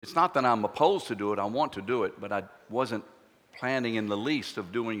It's not that I'm opposed to do it, I want to do it, but I wasn't planning in the least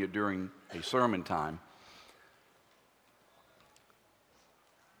of doing it during a sermon time.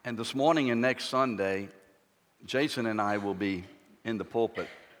 And this morning and next Sunday, Jason and I will be in the pulpit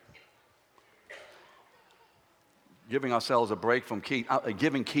giving ourselves a break from Keith,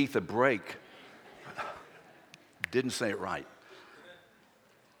 giving Keith a break. Didn't say it right.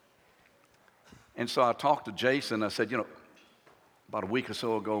 And so I talked to Jason. I said, about a week or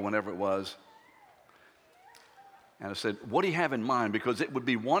so ago, whenever it was, and I said, what do you have in mind? Because it would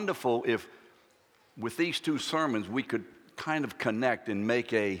be wonderful if with these two sermons we could kind of connect and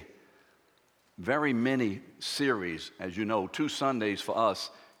make a very mini series. As you know, 2 Sundays for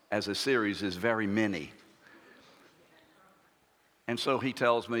us as a series is very mini. And so he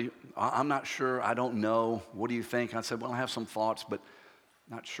tells me, I'm not sure, I don't know, what do you think? I said, well, I have some thoughts, but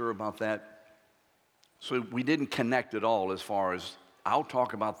not sure about that. So we didn't connect at all as far as I'll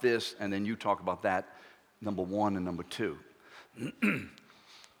talk about this and then you talk about that, number 1 and number 2.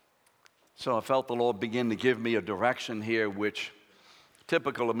 So I felt the Lord begin to give me a direction here, which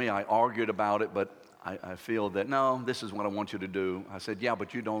typical of me, I argued about it, but I feel that, no, this is what I want you to do. I said, yeah,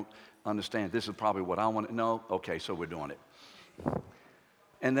 but you don't understand. This is probably what I want to know. Okay, so we're doing it.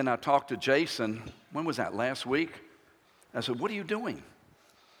 And then I talked to Jason, when was that, last week? I said, what are you doing?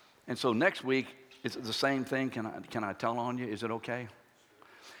 And so next week, it's the same thing. Can I tell on you? Is it okay?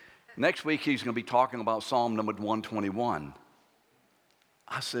 Next week, he's going to be talking about Psalm number 121.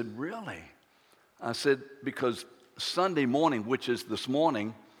 I said, really? I said, because Sunday morning, which is this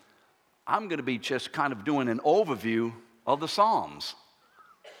morning, I'm going to be just kind of doing an overview of the Psalms.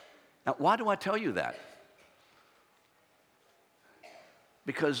 Now, why do I tell you that?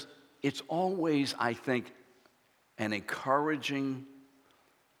 Because it's always, I think, an encouraging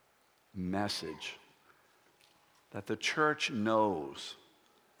message that the church knows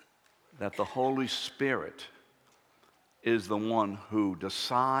that the Holy Spirit is the one who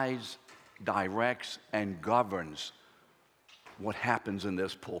decides, directs, and governs what happens in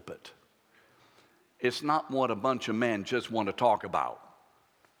this pulpit. It's not what a bunch of men just want to talk about.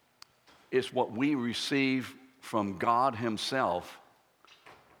 It's what we receive from God Himself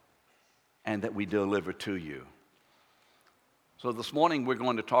and that we deliver to you. So this morning we're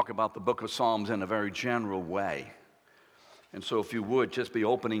going to talk about the book of Psalms in a very general way. And so if you would, just be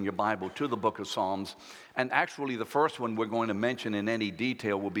opening your Bible to the book of Psalms. And actually the first one we're going to mention in any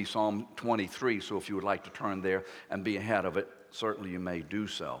detail will be Psalm 23. So if you would like to turn there and be ahead of it, certainly you may do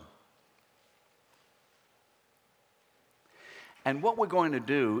so. And what we're going to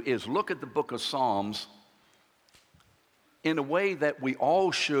do is look at the book of Psalms in a way that we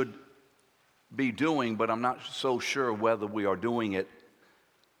all should be doing, but I'm not so sure whether we are doing it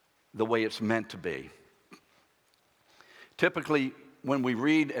the way it's meant to be. Typically, when we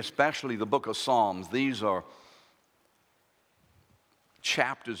read especially the book of Psalms, these are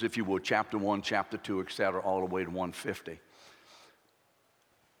chapters, if you will, chapter 1, chapter 2, etc., all the way to 150.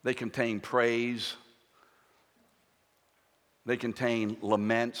 They contain praise. They contain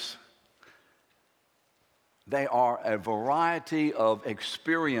laments. They are a variety of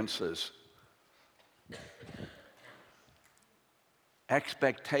experiences,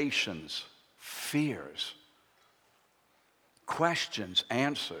 expectations, fears, questions,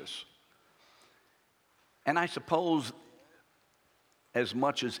 answers. And I suppose as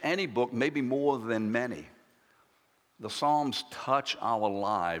much as any book, maybe more than many, the Psalms touch our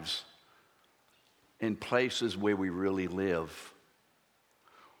lives in places where we really live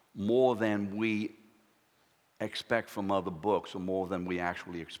more than we expect from other books or more than we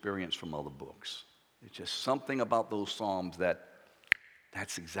actually experience from other books. It's just something about those Psalms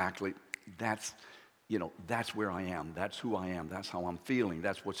that's where I am. That's who I am. That's how I'm feeling.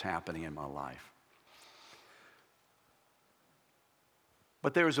 That's what's happening in my life.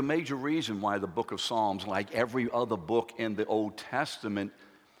 But there is a major reason why the book of Psalms, like every other book in the Old Testament,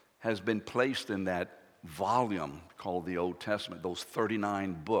 has been placed in that volume called the Old Testament, those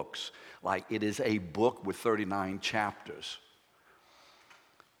 39 books. Like it is a book with 39 chapters.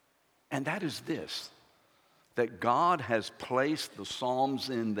 And that is this, that God has placed the Psalms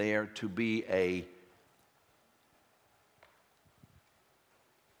in there to be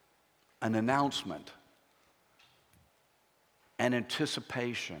an announcement, an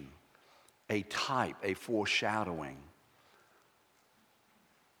anticipation, a type, a foreshadowing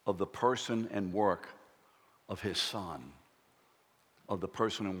of the person and work of His Son, of the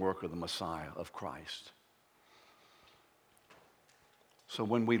person and work of the Messiah, of Christ. So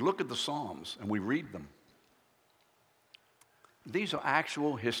when we look at the Psalms and we read them, these are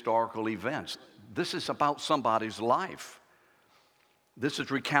actual historical events. This is about somebody's life. This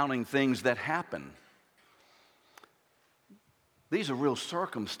is recounting things that happen. These are real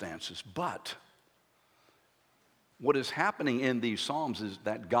circumstances, but what is happening in these Psalms is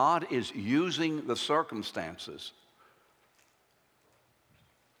that God is using the circumstances,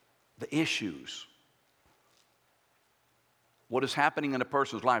 the issues, what is happening in a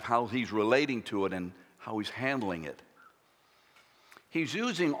person's life, how he's relating to it, and how he's handling it. He's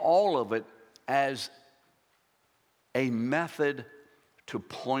using all of it as a method to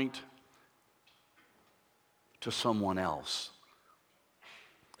point to someone else.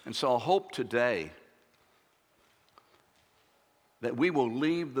 And so I hope today that we will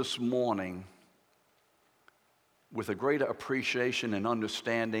leave this morning with a greater appreciation and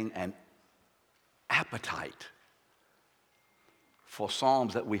understanding and appetite for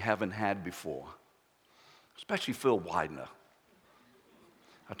Psalms that we haven't had before, especially Phil Widener.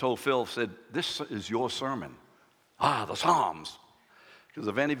 I told Phil, said, this is your sermon. The Psalms. Because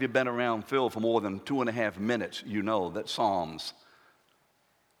if any of you have been around Phil for more than 2.5 minutes, you know that Psalms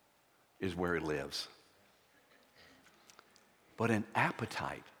is where he lives. But an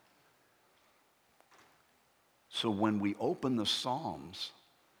appetite. So when we open the Psalms,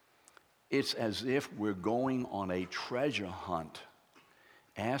 it's as if we're going on a treasure hunt,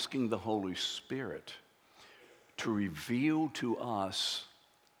 asking the Holy Spirit to reveal to us,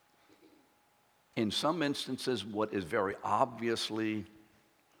 in some instances, what is very obviously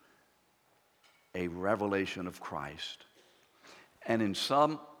a revelation of Christ. And in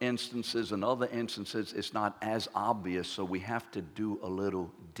some instances, in other instances, it's not as obvious, so we have to do a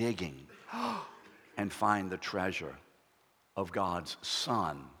little digging and find the treasure of God's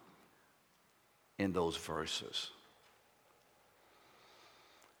Son in those verses.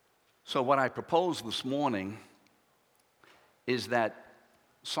 So what I propose this morning is that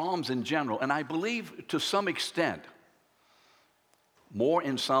Psalms in general, and I believe to some extent, more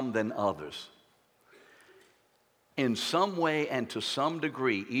in some than others, in some way and to some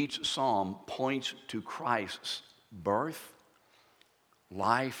degree, each psalm points to Christ's birth,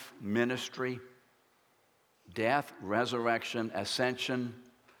 life, ministry, death, resurrection, ascension,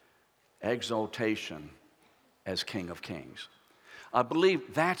 exaltation as King of Kings. I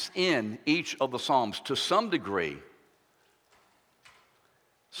believe that's in each of the Psalms to some degree,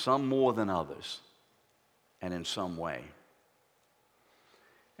 some more than others, and in some way.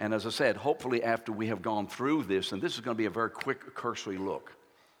 And as I said, hopefully after we have gone through this, and this is going to be a very quick cursory look,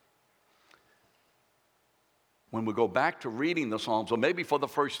 when we go back to reading the Psalms, or maybe for the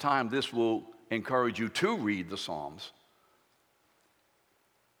first time this will encourage you to read the Psalms,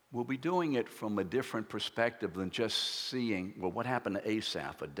 we'll be doing it from a different perspective than just seeing, well, what happened to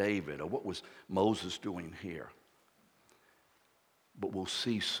Asaph or David, or what was Moses doing here? But we'll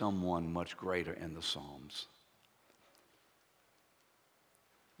see someone much greater in the Psalms.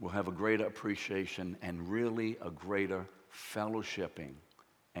 We'll have a greater appreciation and really a greater fellowshipping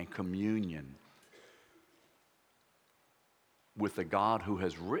and communion with the God who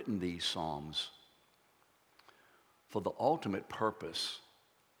has written these Psalms for the ultimate purpose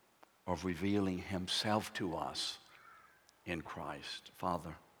of revealing himself to us in Christ.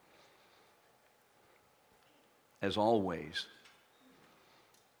 Father, as always,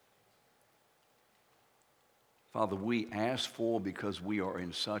 Father, we ask for, because we are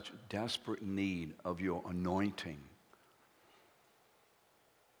in such desperate need of your anointing,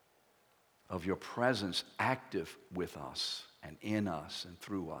 of your presence active with us and in us and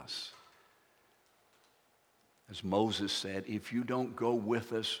through us. As Moses said, if you don't go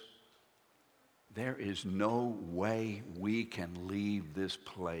with us, there is no way we can leave this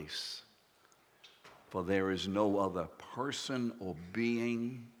place. For there is no other person or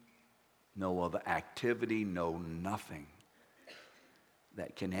being, no other activity, no nothing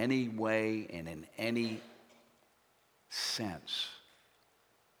that can any way and in any sense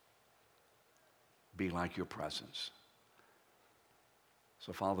be like your presence.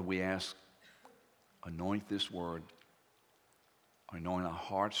 So, Father, we ask, anoint this word, anoint our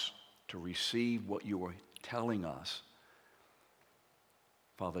hearts to receive what you are telling us.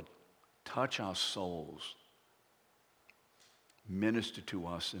 Father, touch our souls. Minister to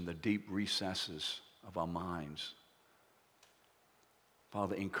us in the deep recesses of our minds.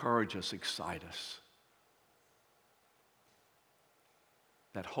 Father, encourage us, excite us.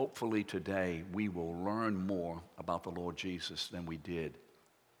 That hopefully today we will learn more about the Lord Jesus than we did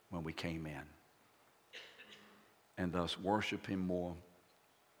when we came in. And thus worship him more,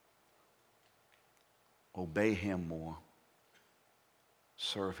 obey him more,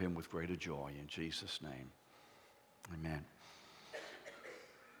 serve him with greater joy. In Jesus' name, amen.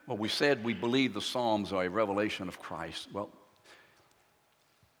 Well, we said we believe the Psalms are a revelation of Christ. Well,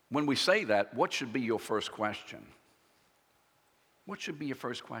 when we say that, what should be your first question? What should be your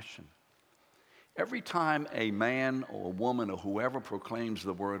first question? Every time a man or a woman or whoever proclaims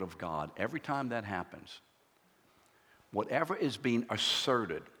the word of God, every time that happens, whatever is being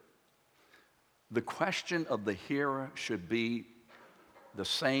asserted, the question of the hearer should be the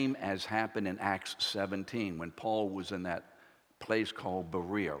same as happened in Acts 17 when Paul was in that place called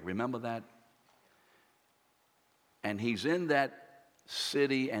Berea. Remember that? And he's in that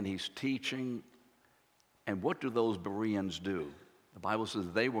city and he's teaching. And what do those Bereans do? The Bible says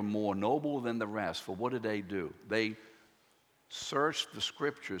they were more noble than the rest. For what did they do? They searched the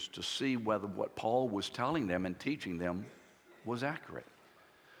scriptures to see whether what Paul was telling them and teaching them was accurate.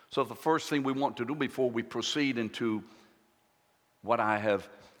 So the first thing we want to do before we proceed into what I have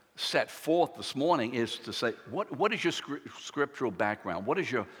set forth this morning is to say, what is your scriptural background? What is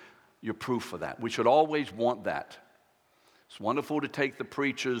your proof for that? We should always want that. It's wonderful to take the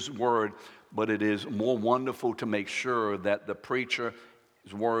preacher's word, but it is more wonderful to make sure that the preacher's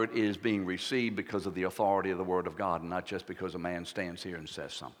word is being received because of the authority of the word of God, and not just because a man stands here and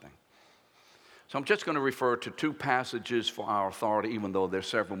says something. So I'm just going to refer to two passages for our authority, even though there's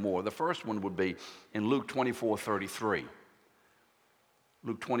several more. The first one would be in Luke 24:33.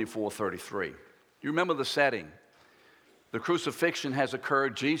 Luke 24:33. You remember the setting. The crucifixion has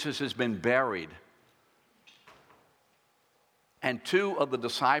occurred. Jesus has been buried. And two of the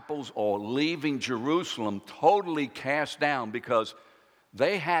disciples are leaving Jerusalem totally cast down because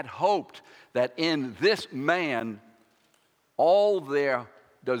they had hoped that in this man, all their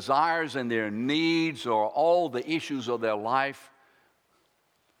desires and their needs or all the issues of their life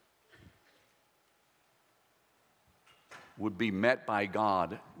would be met by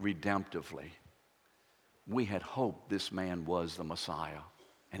God redemptively. We had hoped this man was the Messiah,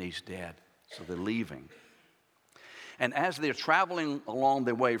 and he's dead, so they're leaving. And as they're traveling along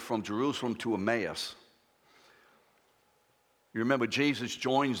their way from Jerusalem to Emmaus, you remember Jesus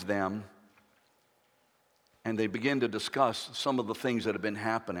joins them, and they begin to discuss some of the things that have been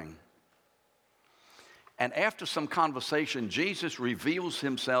happening. And after some conversation, Jesus reveals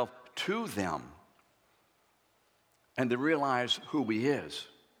himself to them, and they realize who he is.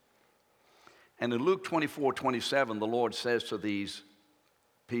 And in Luke 24:27, the Lord says to these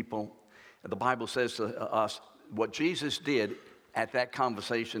people, the Bible says to us, what Jesus did at that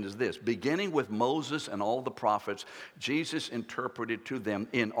conversation is this: beginning with Moses and all the prophets, Jesus interpreted to them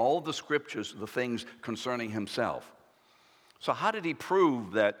in all the scriptures the things concerning himself. So how did he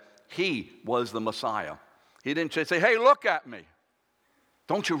prove that he was the Messiah? He didn't just say, hey, look at me.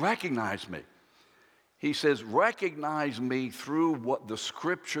 Don't you recognize me? He says, recognize me through what the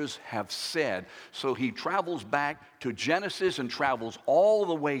scriptures have said. So he travels back to Genesis and travels all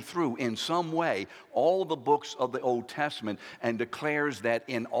the way through, in some way, all the books of the Old Testament, and declares that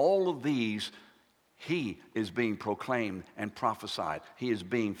in all of these, he is being proclaimed and prophesied. He is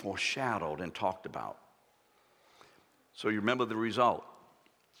being foreshadowed and talked about. So you remember the result.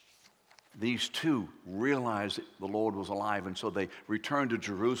 These two realized that the Lord was alive, and so they returned to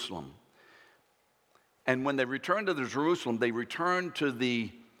Jerusalem. And when they returned to Jerusalem, they returned to the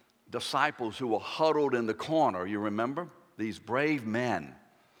disciples who were huddled in the corner, you remember? These brave men.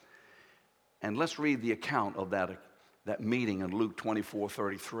 And let's read the account of that meeting in Luke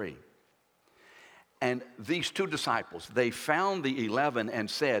 24:33. And these two disciples, they found the 11 and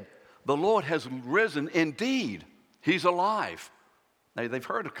said, the Lord has risen indeed. He's alive. Now, they've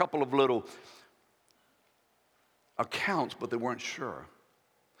heard a couple of little accounts, but they weren't sure.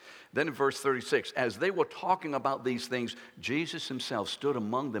 Then in verse 36, as they were talking about these things, Jesus himself stood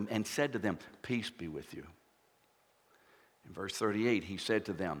among them and said to them, peace be with you. In verse 38, he said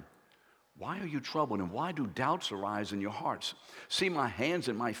to them, why are you troubled, and why do doubts arise in your hearts? See my hands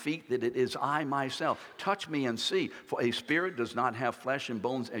and my feet, that it is I myself. Touch me and see, for a spirit does not have flesh and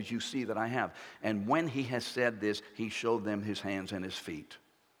bones as you see that I have. And when he has said this, he showed them his hands and his feet.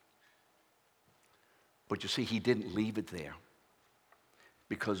 But you see, he didn't leave it there.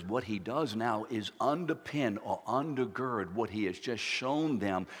 Because what he does now is underpin or undergird what he has just shown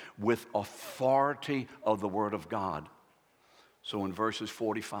them with authority of the Word of God. So in verses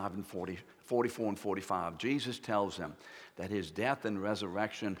 44 and 45, Jesus tells them that his death and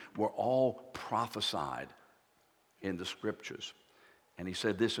resurrection were all prophesied in the Scriptures. And he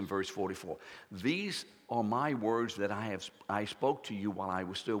said this in verse 44, these are my words that I spoke to you while I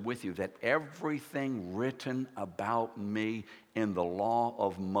was still with you, that everything written about me in the law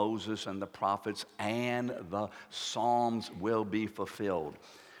of Moses and the prophets and the Psalms will be fulfilled.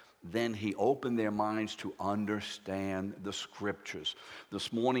 Then he opened their minds to understand the Scriptures.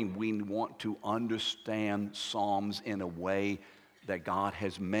 This morning we want to understand Psalms in a way that God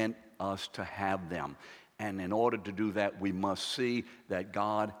has meant us to have them. And in order to do that, we must see that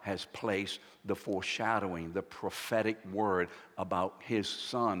God has placed the foreshadowing, the prophetic word about his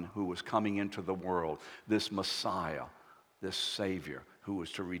Son who was coming into the world, this Messiah, this Savior who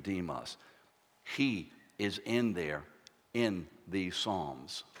was to redeem us. He is in there in these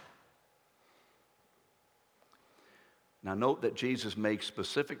Psalms. Now note that Jesus makes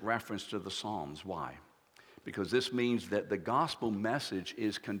specific reference to the Psalms. Why? Because this means that the gospel message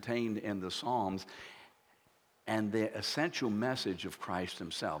is contained in the Psalms and the essential message of Christ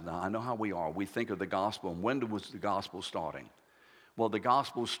himself. Now, I know how we are. We think of the gospel, and when was the gospel starting? Well, the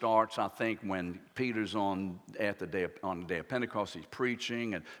gospel starts, I think, when Peter's on the day of Pentecost, he's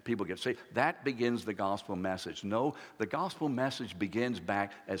preaching, and people get saved. That begins the gospel message. No, the gospel message begins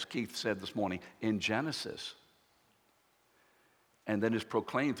back, as Keith said this morning, in Genesis, and then is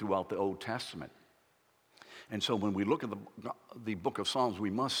proclaimed throughout the Old Testament. And so when we look at the book of Psalms, we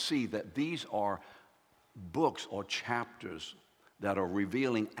must see that these are books or chapters that are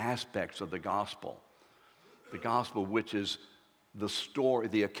revealing aspects of the gospel which is the story,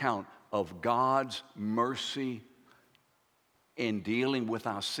 the account of God's mercy in dealing with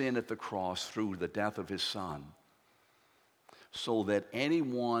our sin at the cross through the death of his Son, so that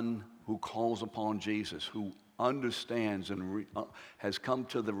anyone who calls upon Jesus, who understands and has come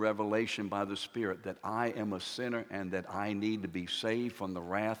to the revelation by the Spirit that I am a sinner and that I need to be saved from the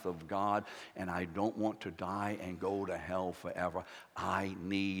wrath of God, and I don't want to die and go to hell forever. I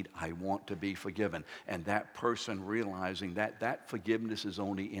want to be forgiven. And that person realizing that forgiveness is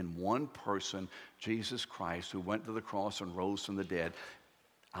only in one person, Jesus Christ, who went to the cross and rose from the dead.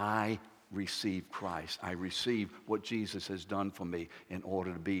 I receive Christ. I receive what Jesus has done for me in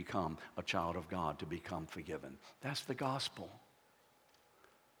order to become a child of God, to become forgiven. That's the gospel.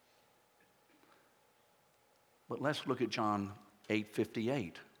 But let's look at John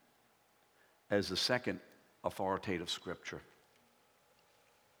 8:58 as the second authoritative scripture.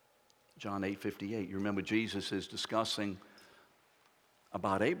 John 8:58. You remember Jesus is discussing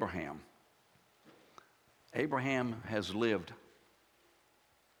about Abraham. Abraham has lived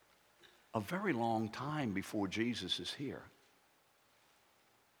a very long time before Jesus is here.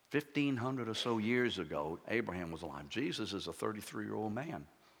 1,500 or so years ago, Abraham was alive. Jesus is a 33-year-old man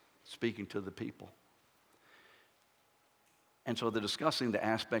speaking to the people. And so they're discussing the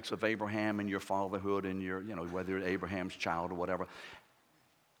aspects of Abraham and your fatherhood and your, whether you're Abraham's child or whatever.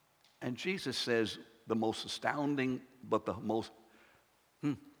 And Jesus says the most astounding, but the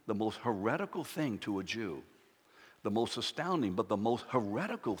most heretical thing to a Jew. The most astounding, but the most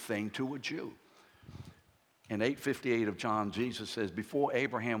heretical thing to a Jew. In 8:58 of John, Jesus says, before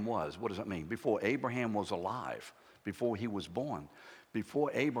Abraham was, what does that mean? Before Abraham was alive, before he was born,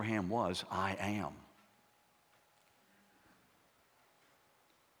 before Abraham was, I am.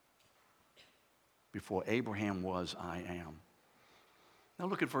 Before Abraham was, I am. Now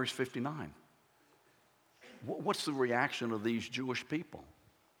look at verse 59. What's the reaction of these Jewish people?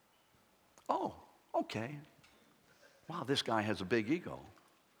 Oh, okay. Wow, this guy has a big ego.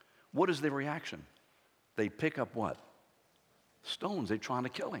 What is their reaction? They pick up what? Stones. They're trying to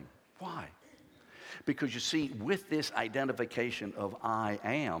kill him. Why? Because you see, with this identification of I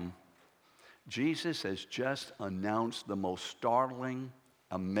am, Jesus has just announced the most startling,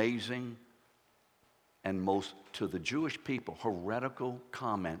 amazing, and most, to the Jewish people, heretical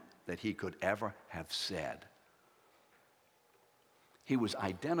comment that he could ever have said. He was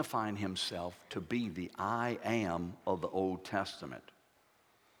identifying himself to be the I am of the Old Testament.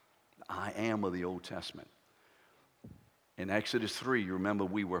 The I am of the Old Testament. In Exodus 3, you remember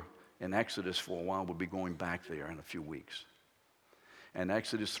we were in Exodus for a while. We'll be going back there in a few weeks. In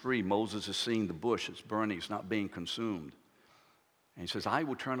Exodus 3, Moses is seeing the bush. It's burning. It's not being consumed. And he says, I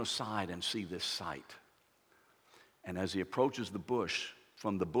will turn aside and see this sight. And as he approaches the bush,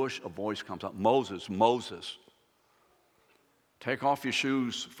 from the bush a voice comes up, Moses, Moses, take off your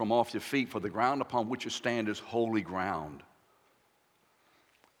shoes from off your feet, for the ground upon which you stand is holy ground.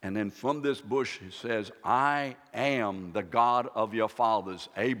 And then from this bush he says, I am the God of your fathers,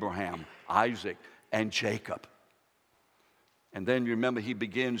 Abraham, Isaac, and Jacob. And then you remember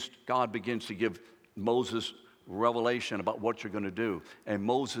God begins to give Moses revelation about what you're going to do. And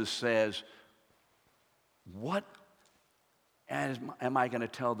Moses says, what am I going to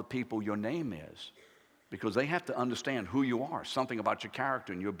tell the people your name is? Because they have to understand who you are, something about your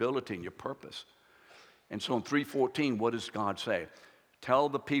character and your ability and your purpose. And so in 3:14, what does God say? Tell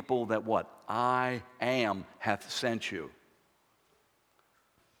the people that what? I am hath sent you.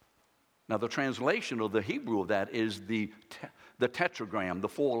 Now the translation of the Hebrew of that is the tetragram, the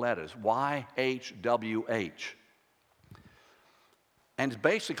four letters, YHWH. And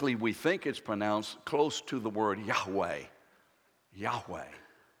basically, we think it's pronounced close to the word Yahweh. Yahweh.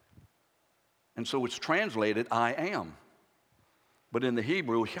 And so it's translated, I am. But in the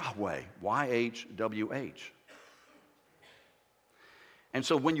Hebrew, Yahweh, Y-H-W-H. And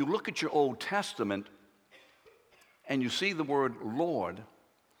so when you look at your Old Testament and you see the word Lord,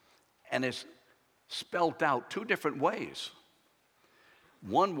 and it's spelled out two different ways.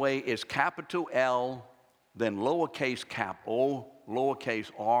 One way is capital L, then lowercase cap O,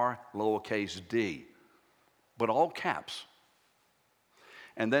 lowercase r, lowercase d, but all caps.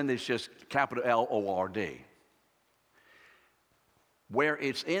 And then there's just capital L-O-R-D. Where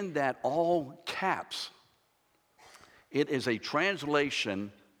it's in that all caps, it is a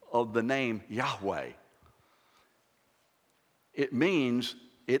translation of the name Yahweh. It is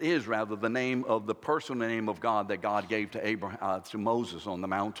the name of the personal name of God that God gave to Moses on the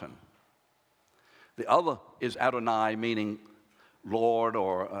mountain. The other is Adonai, meaning Lord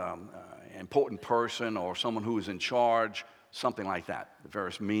or important person or someone who is in charge, something like that. The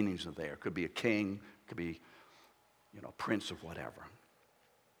various meanings are there. It could be a king, it could be, prince of whatever.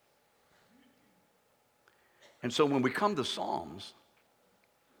 And so when we come to Psalms,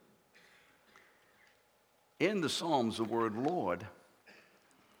 in the Psalms, the word Lord,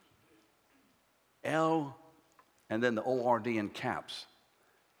 L, and then the O-R-D in caps,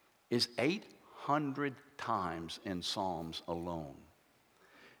 is 800 times in Psalms alone.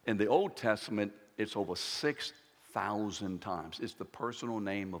 In the Old Testament, it's over 6,000 times. It's the personal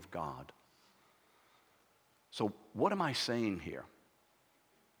name of God. So what am I saying here?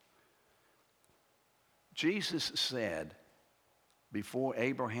 Jesus said, before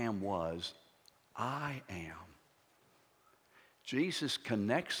Abraham was, I am. Jesus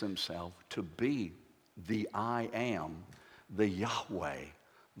connects himself to be the I am, the Yahweh,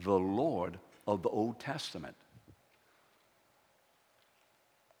 the Lord of the Old Testament.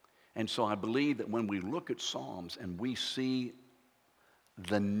 And so I believe that when we look at Psalms and we see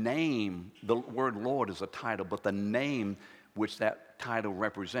the name, the word Lord is a title, but the name which that title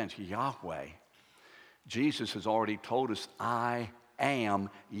represents, Yahweh, Jesus has already told us, I am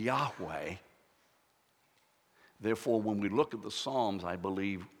Yahweh. Therefore, when we look at the Psalms, I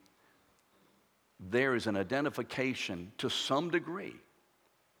believe there is an identification to some degree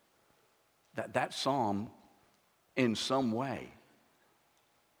that psalm in some way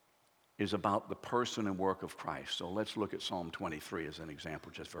is about the person and work of Christ. So let's look at Psalm 23 as an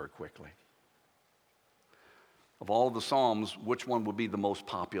example just very quickly. Of all the Psalms, which one would be the most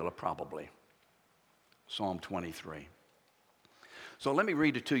popular probably? Psalm 23. So let me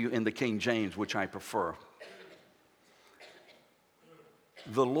read it to you in the King James, which I prefer.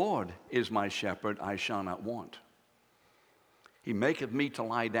 The Lord is my shepherd, I shall not want. He maketh me to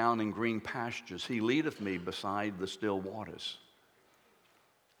lie down in green pastures. He leadeth me beside the still waters.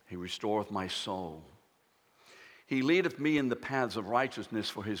 He restoreth my soul. He leadeth me in the paths of righteousness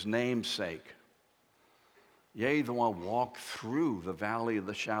for his name's sake. Yea, though I walk through the valley of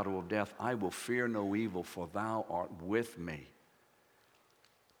the shadow of death, I will fear no evil, for thou art with me.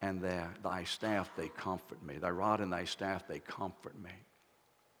 And thy staff, they comfort me. Thy rod and thy staff, they comfort me.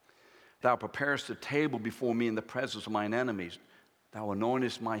 Thou preparest a table before me in the presence of mine enemies. Thou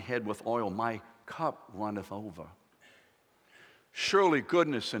anointest my head with oil. My cup runneth over. Surely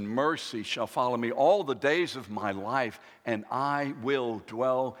goodness and mercy shall follow me all the days of my life, and I will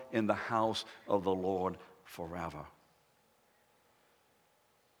dwell in the house of the Lord forever.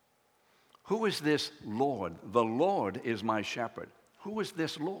 Who is this Lord? The Lord is my shepherd. Who is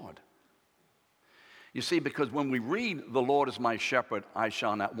this Lord? You see, because when we read, the Lord is my shepherd, I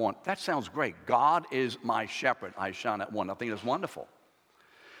shall not want, that sounds great. God is my shepherd, I shall not want. I think that's wonderful.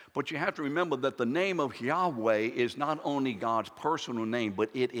 But you have to remember that the name of Yahweh is not only God's personal name, but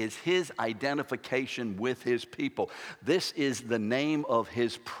it is his identification with his people. This is the name of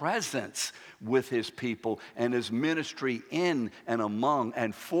his presence with his people and his ministry in and among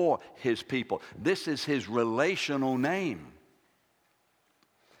and for his people. This is his relational name.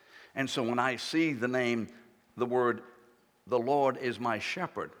 And so when I see the name, the word, the Lord is my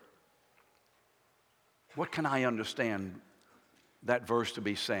shepherd, what can I understand that verse to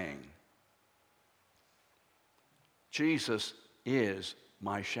be saying? Jesus is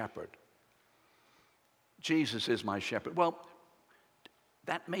my shepherd. Jesus is my shepherd. Well,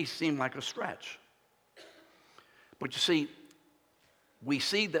 that may seem like a stretch. But you see, we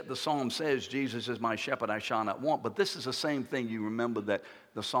see that the psalm says, Jesus is my shepherd, I shall not want. But this is the same thing you remember that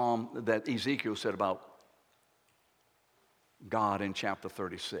the psalm that Ezekiel said about God in chapter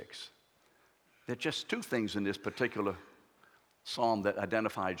 36. There are just two things in this particular psalm that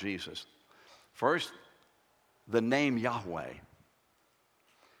identify Jesus. First, the name Yahweh.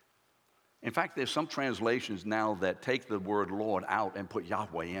 In fact, there's some translations now that take the word Lord out and put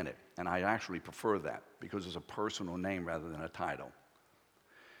Yahweh in it. And I actually prefer that because it's a personal name rather than a title.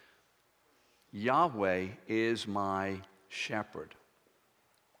 Yahweh is my shepherd.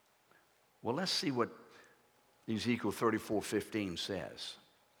 Well, let's see what Ezekiel 34:15 says.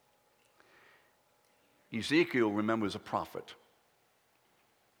 Ezekiel, remember, is a prophet.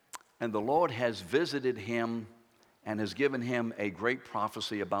 And the Lord has visited him and has given him a great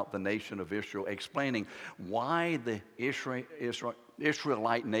prophecy about the nation of Israel, explaining why the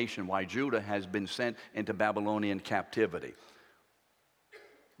Israelite nation, why Judah has been sent into Babylonian captivity.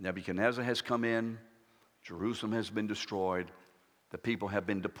 Nebuchadnezzar has come in, Jerusalem has been destroyed, the people have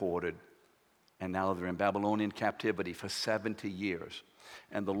been deported, and now they're in Babylonian captivity for 70 years.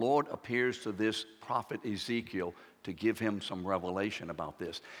 And the Lord appears to this prophet Ezekiel to give him some revelation about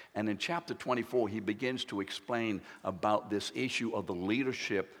this. And in chapter 24, he begins to explain about this issue of the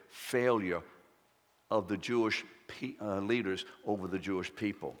leadership failure of the Jewish leaders over the Jewish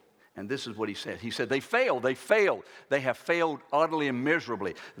people. And this is what he said. He said, they failed. They have failed utterly and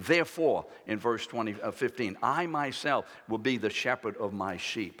miserably. Therefore, in verse 15, I myself will be the shepherd of my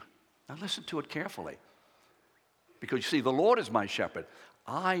sheep. Now listen to it carefully. Because you see, the Lord is my shepherd.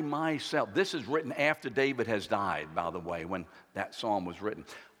 I myself, this is written after David has died, by the way, when that psalm was written.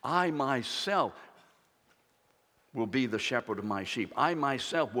 I myself will be the shepherd of my sheep. I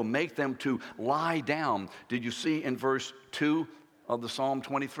myself will make them to lie down. Did you see in verse 2 of the Psalm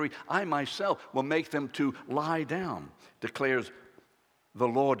 23? I myself will make them to lie down, declares the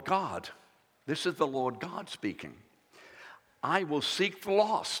Lord God. This is the Lord God speaking. I will seek the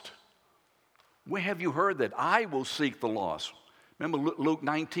lost. Where have you heard that? I will seek the lost. Remember Luke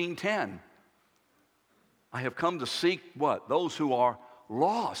 19:10. I have come to seek what? Those who are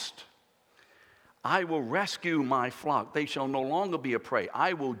lost. I will rescue my flock. They shall no longer be a prey.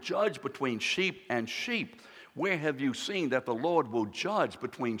 I will judge between sheep and sheep. Where have you seen that the Lord will judge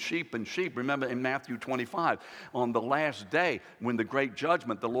between sheep and sheep? Remember in Matthew 25, on the last day, when the great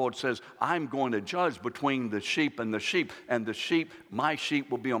judgment, the Lord says, I'm going to judge between the sheep, and the sheep, my sheep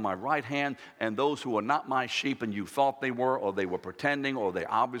will be on my right hand, and those who are not my sheep and you thought they were, or they were pretending, or they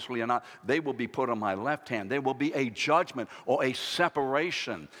obviously are not, they will be put on my left hand. There will be a judgment or a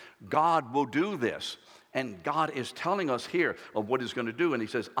separation. God will do this. And God is telling us here of what he's going to do. And he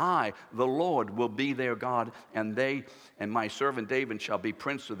says, I, the Lord, will be their God, and they and my servant David shall be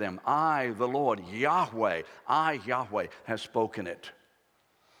prince to them. I, the Lord, Yahweh, has spoken it.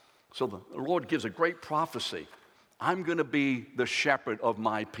 So the Lord gives a great prophecy. I'm going to be the shepherd of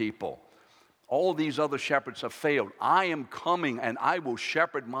my people. All these other shepherds have failed. I am coming, and I will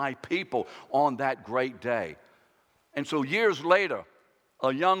shepherd my people on that great day. And so years later,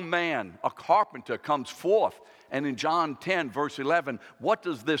 a young man, a carpenter, comes forth. And in John 10, verse 11, what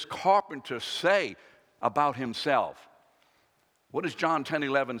does this carpenter say about himself? What does John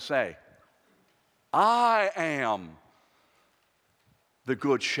 10:11 say? I am the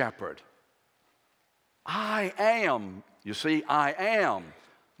good shepherd. I am, you see, I am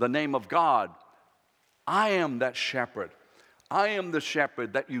the name of God. I am that shepherd. I am the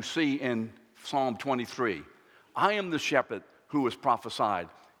shepherd that you see in Psalm 23. I am the shepherd who was prophesied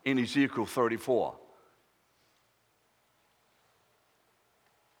in Ezekiel 34.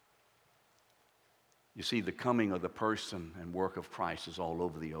 You see, the coming of the person and work of Christ is all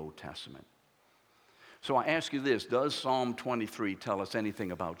over the Old Testament. So I ask you this, does Psalm 23 tell us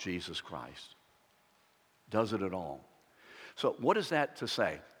anything about Jesus Christ? Does it at all? So what is that to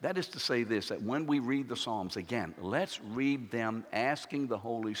say? That is to say this, that when we read the Psalms, again, let's read them asking the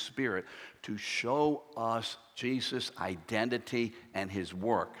Holy Spirit to show us Jesus' identity and his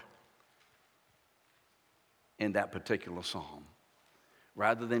work in that particular psalm.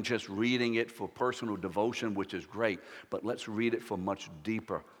 Rather than just reading it for personal devotion, which is great, but let's read it for much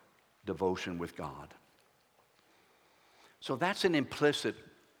deeper devotion with God. So that's an implicit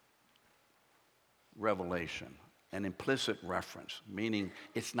revelation. An implicit reference, meaning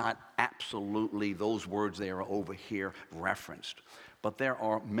it's not absolutely those words there are over here referenced. But there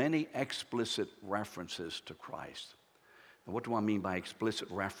are many explicit references to Christ. Now, what do I mean by explicit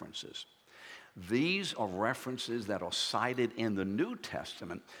references? These are references that are cited in the New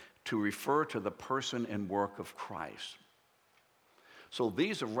Testament to refer to the person and work of Christ. So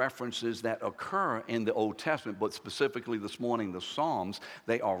these are references that occur in the Old Testament, but specifically this morning, the Psalms.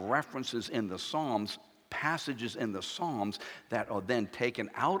 They are references in the Psalms, passages in the Psalms that are then taken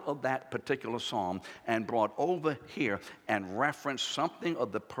out of that particular psalm and brought over here and reference something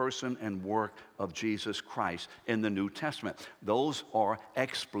of the person and work of Jesus Christ in the New Testament. Those are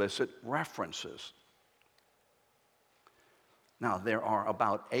explicit references. Now, there are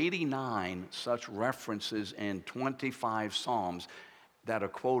about 89 such references in 25 Psalms that are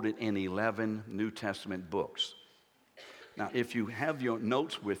quoted in 11 New Testament books. Now, if you have your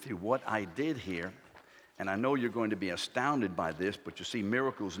notes with you, what I did here, and I know you're going to be astounded by this, but you see,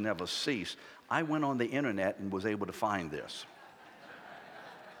 miracles never cease. I went on the internet and was able to find this.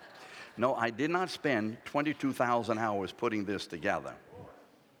 No, I did not spend 22,000 hours putting this together.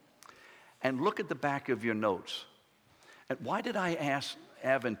 And look at the back of your notes. And why did I ask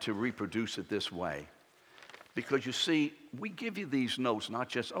Evan to reproduce it this way? Because you see, we give you these notes, not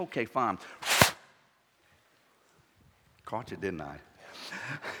just, okay, fine. Caught you, didn't I?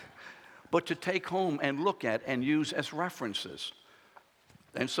 But to take home and look at and use as references.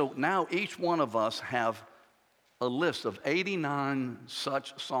 And so now each one of us have a list of 89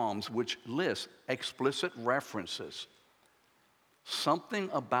 such psalms which list explicit references. Something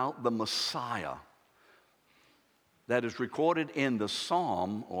about the Messiah that is recorded in the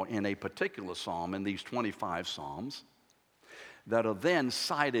psalm or in a particular psalm in these 25 psalms that are then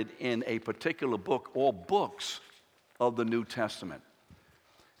cited in a particular book or books of the New Testament.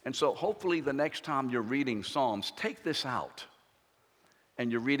 And so hopefully the next time you're reading Psalms, take this out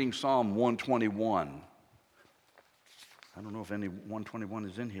and you're reading Psalm 121. I don't know if any 121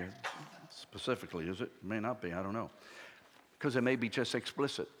 is in here specifically, is it? It may not be, I don't know. Because it may be just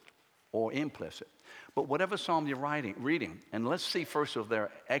explicit or implicit. But whatever psalm you're reading, and let's see first if they're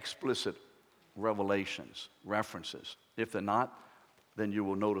explicit revelations, references. If they're not, then you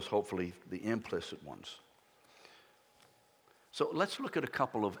will notice hopefully the implicit ones. So let's look at a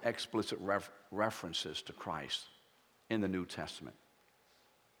couple of explicit references to Christ in the New Testament.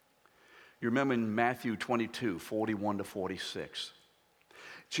 You remember in Matthew 22, 41 to 46.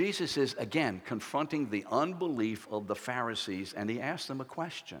 Jesus is, again, confronting the unbelief of the Pharisees, and he asks them a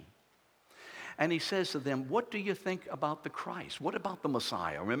question. And he says to them, what do you think about the Christ? What about the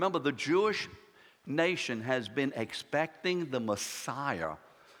Messiah? Remember, the Jewish nation has been expecting the Messiah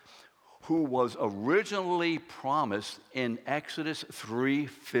who was originally promised in Exodus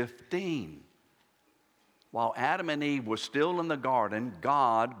 3:15. While Adam and Eve were still in the garden,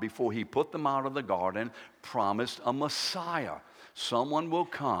 God, before he put them out of the garden, promised a Messiah. Someone will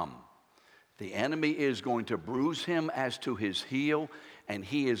come. The enemy is going to bruise him as to his heel, and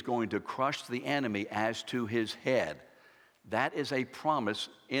he is going to crush the enemy as to his head. That is a promise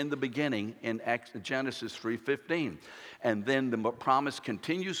in the beginning in Genesis 3:15. And then the promise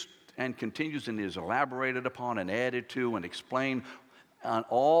continues and is elaborated upon and added to and explained on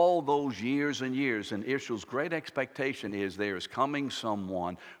all those years and years. And Israel's great expectation is there is coming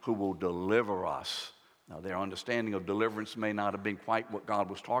someone who will deliver us. Now, their understanding of deliverance may not have been quite what God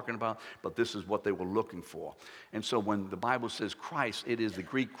was talking about, but this is what they were looking for. And so when the Bible says Christ, it is the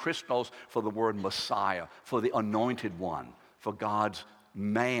Greek Christos for the word Messiah, for the anointed one, for God's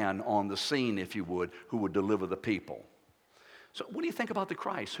man on the scene, if you would, who would deliver the people. So what do you think about the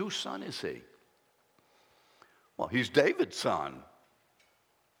Christ? Whose son is he? Well, he's David's son.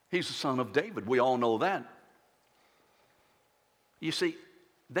 He's the son of David. We all know that. You see,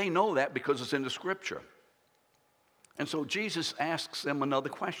 they know that because it's in the Scripture. And so Jesus asks them another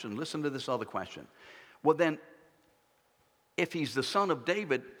question. Listen to this other question. Well, then, if he's the son of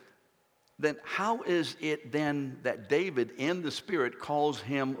David, then how is it then that David in the Spirit calls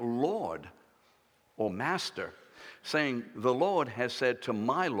him Lord or Master, saying, the Lord has said to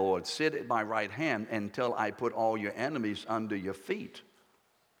my Lord, sit at my right hand until I put all your enemies under your feet?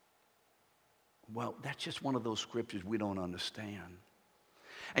 Well, that's just one of those scriptures we don't understand.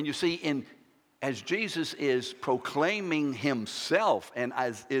 And you see, as Jesus is proclaiming himself and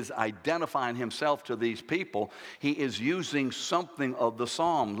as is identifying himself to these people, he is using something of the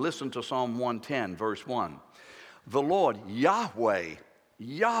psalm. Listen to Psalm 110, verse 1. The Lord, Yahweh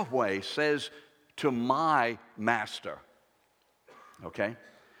says to my master, okay?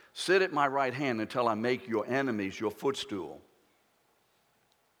 Sit at my right hand until I make your enemies your footstool.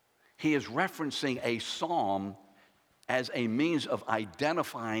 He is referencing a psalm as a means of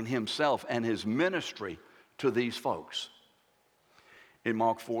identifying himself and his ministry to these folks. In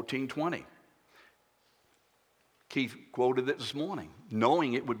Mark 14:20, Keith quoted it this morning,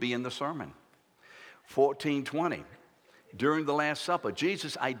 knowing it would be in the sermon. 14:20, during the Last Supper,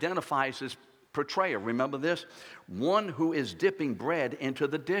 Jesus identifies his portrayer. Remember this? One who is dipping bread into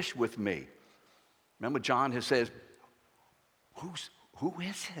the dish with me. Remember, John has said, who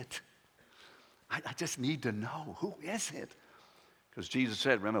is it? I just need to know, who is it? Because Jesus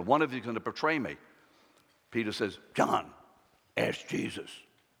said, remember, one of you is going to betray me. Peter says, John, ask Jesus.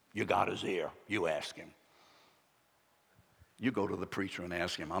 You got his ear. You ask him. You go to the preacher and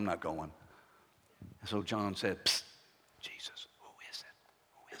ask him. I'm not going. And so John said, psst, Jesus,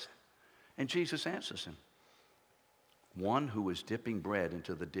 And Jesus answers him, one who is dipping bread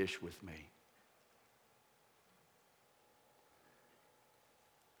into the dish with me.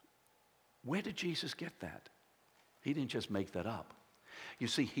 Where did Jesus get that? He didn't just make that up. You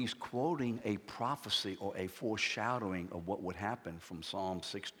see, he's quoting a prophecy or a foreshadowing of what would happen from Psalm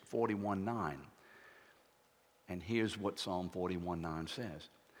 41:9. And here's what Psalm 41:9 says.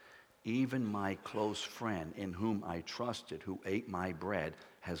 Even my close friend in whom I trusted, who ate my bread,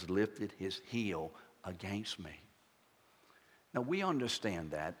 has lifted his heel against me. Now we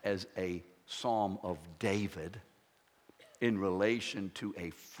understand that as a psalm of David in relation to a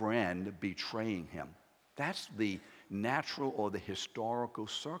friend betraying him. That's the natural or the historical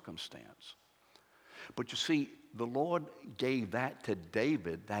circumstance. But you see, the Lord gave that to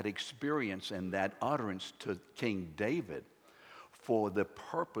David, that experience and that utterance to King David, for the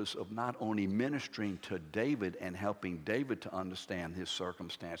purpose of not only ministering to David and helping David to understand his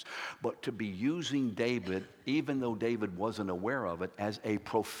circumstance, but to be using David, even though David wasn't aware of it, as a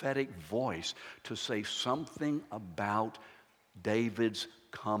prophetic voice to say something about David's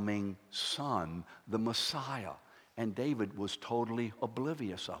coming son, the Messiah. And David was totally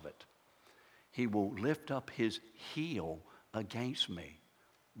oblivious of it. He will lift up his heel against me,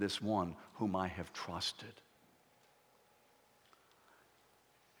 this one whom I have trusted.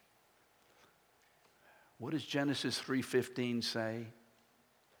 What does Genesis 3:15 say?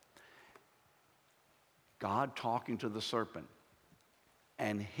 God talking to the serpent.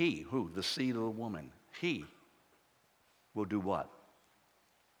 And he, who? The seed of the woman. He will do what?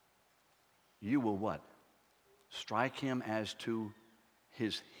 You will what? Strike him as to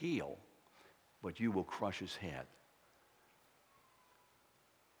his heel, but you will crush his head.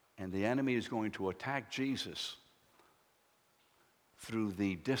 And the enemy is going to attack Jesus through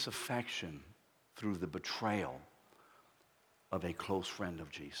the disaffection, through the betrayal of a close friend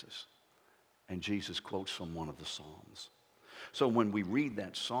of Jesus. And Jesus quotes from one of the Psalms. So when we read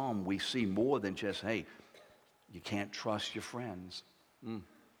that psalm, we see more than just, hey, you can't trust your friends.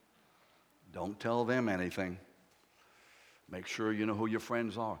 Don't tell them anything. Make sure you know who your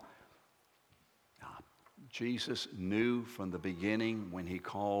friends are. Jesus knew from the beginning when he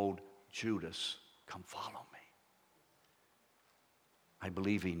called Judas, come follow me. I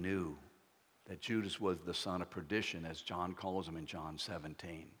believe he knew that Judas was the son of perdition, as John calls him in John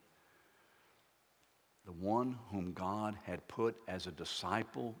 17. The one whom God had put as a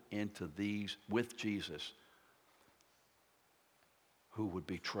disciple into these with Jesus, who would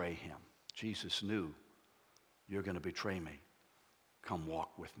betray him. Jesus knew, you're going to betray me. Come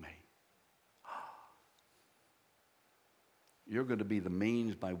walk with me. You're going to be the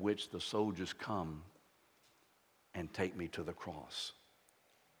means by which the soldiers come and take me to the cross.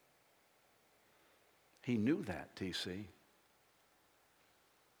 He knew that, TC.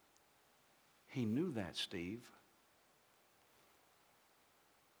 He knew that, Steve.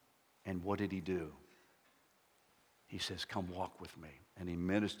 And what did he do? He says, come walk with me. And he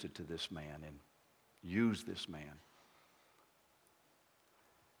ministered to this man and used this man.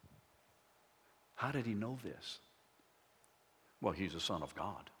 How did he know this? Well, he's the Son of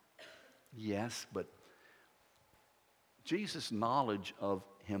God. Yes, but Jesus' knowledge of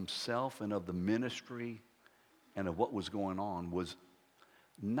himself and of the ministry and of what was going on was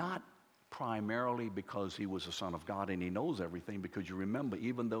not primarily because he was the Son of God and he knows everything, because you remember,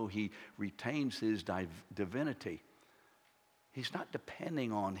 even though he retains his divinity, he's not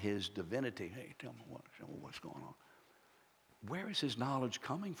depending on his divinity. Hey, tell me what's going on. Where is his knowledge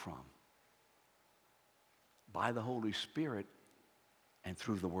coming from? By the Holy Spirit and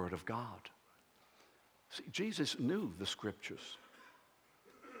through the Word of God. See, Jesus knew the Scriptures,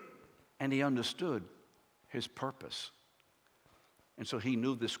 and he understood his purpose. And so he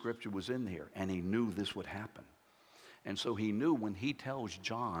knew the Scripture was in here, and he knew this would happen. And so he knew when he tells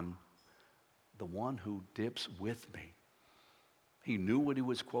John, the one who dips with me, he knew what he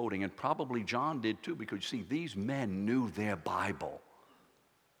was quoting, and probably John did too, because you see, these men knew their Bible.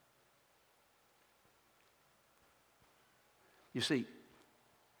 You see,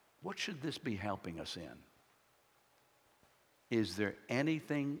 what should this be helping us in? Is there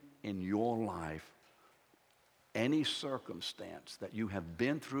anything in your life, any circumstance that you have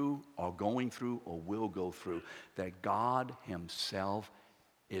been through or going through or will go through, that God himself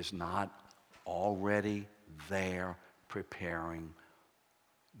is not already there preparing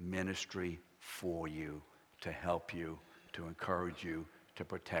ministry for you, to help you, to encourage you, to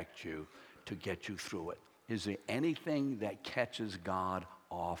protect you, to get you through it? Is there anything that catches God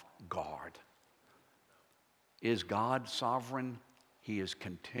off guard? Is God sovereign? He is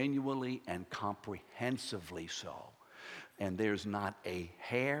continually and comprehensively so. and there's not a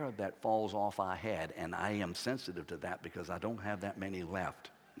hair that falls off our head, and I am sensitive to that because I don't have that many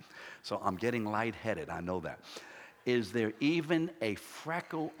left. So I'm getting lightheaded, I know that. Is there even a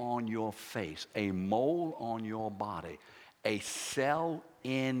freckle on your face, a mole on your body, a cell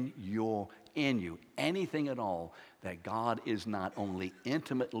in you, anything at all that God is not only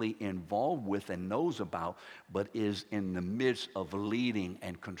intimately involved with and knows about, but is in the midst of leading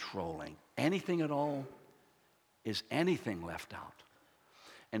and controlling? Anything at all? Is anything left out?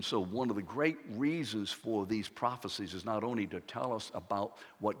 And so one of the great reasons for these prophecies is not only to tell us about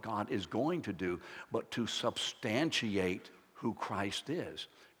what God is going to do, but to substantiate who Christ is.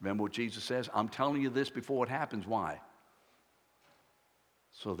 Remember what Jesus says? I'm telling you this before it happens. Why?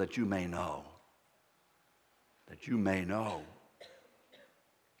 So that you may know. That you may know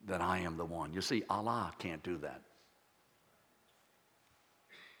that I am the one. You see, Allah can't do that.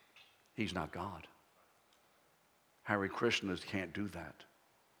 He's not God. Hare Krishnas can't do that.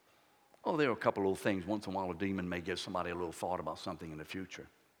 Oh, there are a couple of things. Once in a while, a demon may give somebody a little thought about something in the future.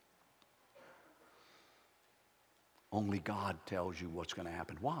 Only God tells you what's going to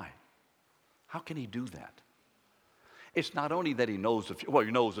happen. Why? How can he do that? It's not only that he knows the future. Well,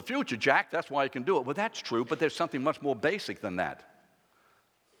 he knows the future, Jack. That's why he can do it. Well, that's true, but there's something much more basic than that.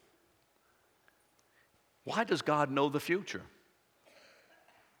 Why does God know the future?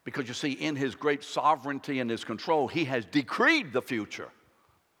 Because you see, in his great sovereignty and his control, he has decreed the future.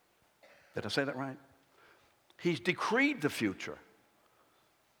 Did I say that right? He's decreed the future.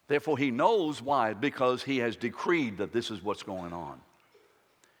 Therefore, he knows why, because he has decreed that this is what's going on.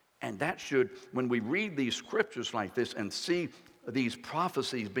 And that should, when we read these scriptures like this and see these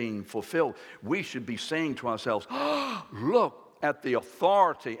prophecies being fulfilled, we should be saying to ourselves, oh, look at the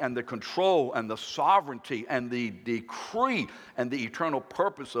authority and the control and the sovereignty and the decree and the eternal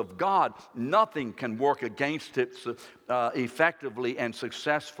purpose of God. Nothing can work against it effectively and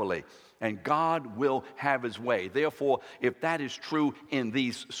successfully. And God will have his way. Therefore, if that is true in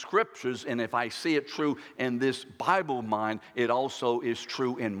these scriptures, and if I see it true in this Bible of mine, it also is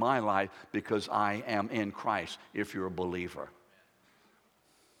true in my life because I am in Christ, if you're a believer.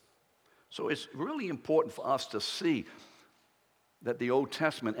 So it's really important for us to see that the Old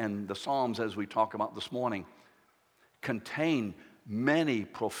Testament and the Psalms, as we talk about this morning, contain many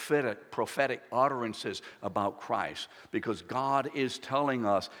prophetic utterances about Christ, because God is telling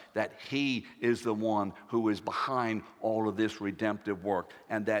us that he is the one who is behind all of this redemptive work,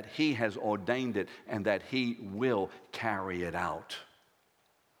 and that he has ordained it, and that he will carry it out.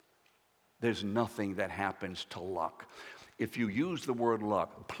 There's nothing that happens to luck. If you use the word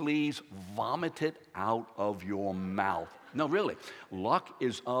luck, please vomit it out of your mouth. No, really. Luck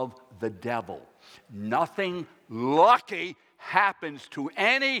is of the devil. Nothing lucky happens to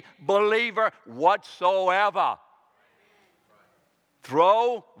any believer whatsoever.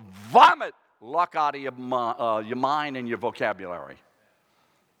 Vomit luck out of your mind and your vocabulary.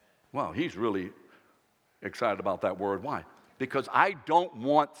 Well, he's really excited about that word. Why? Because I don't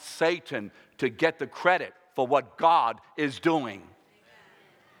want Satan to get the credit for what God is doing.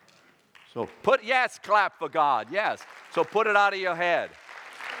 So clap for God, yes. So put it out of your head.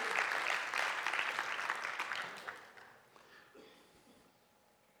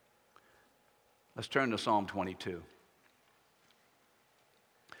 Let's turn to Psalm 22.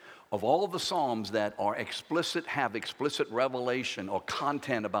 Of all the Psalms that are explicit, have explicit revelation or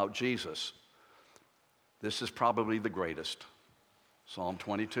content about Jesus, this is probably the greatest. Psalm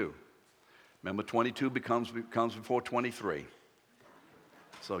 22. Remember, 22 comes before 23.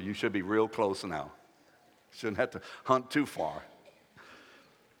 So you should be real close now. Shouldn't have to hunt too far.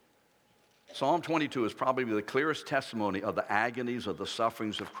 Psalm 22 is probably the clearest testimony of the agonies of the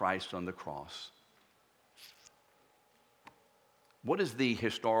sufferings of Christ on the cross. What is the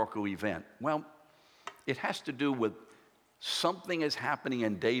historical event? Well, it has to do with something is happening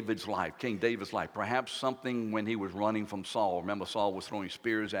in David's life, King David's life. Perhaps something when he was running from Saul. Remember, Saul was throwing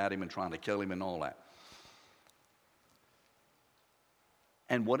spears at him and trying to kill him and all that.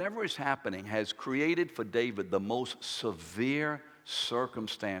 And whatever is happening has created for David the most severe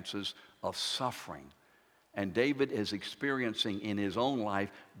circumstances of suffering. And David is experiencing in his own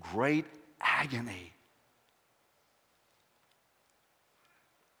life great agony.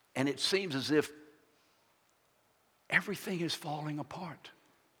 And it seems as if everything is falling apart.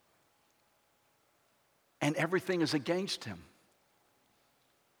 And everything is against him.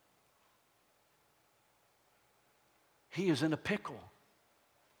 He is in a pickle.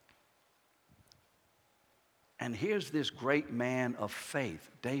 And here's this great man of faith,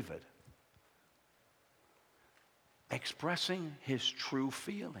 David, expressing his true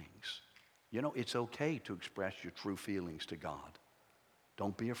feelings. You know, it's okay to express your true feelings to God.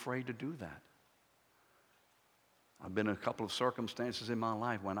 Don't be afraid to do that. I've been in a couple of circumstances in my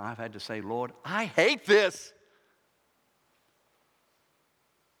life when I've had to say, Lord, I hate this.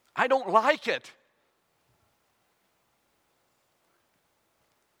 I don't like it.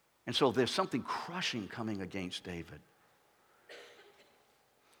 And so there's something crushing coming against David.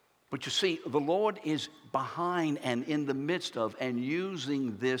 But you see, the Lord is behind and in the midst of and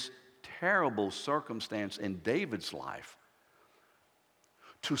using this terrible circumstance in David's life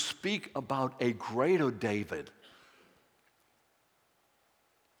to speak about a greater David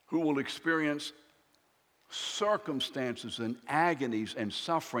who will experience circumstances and agonies and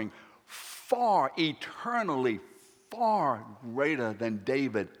suffering far, eternally, far greater than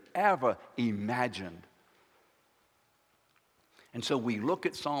David ever imagined. And so we look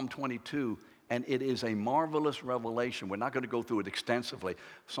at Psalm 22, and it is a marvelous revelation. We're not going to go through it extensively.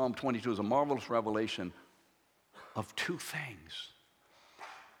 Psalm 22 is a marvelous revelation of two things: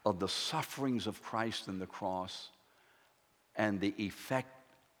 of the sufferings of Christ in the cross and the effect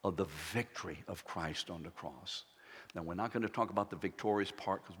of the victory of Christ on the cross. Now, we're not going to talk about the victorious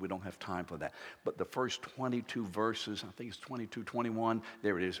part because we don't have time for that. But the first 22 verses, I think it's 22, 21,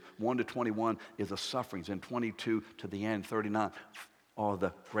 there it is, 1 to 21 is the sufferings, and 22 to the end, 39, are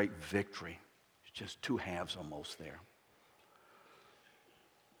the great victory. It's just two halves almost there.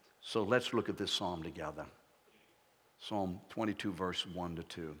 So let's look at this psalm together. Psalm 22, verse 1 to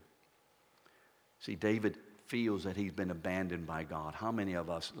 2. See, David feels that he's been abandoned by God. How many of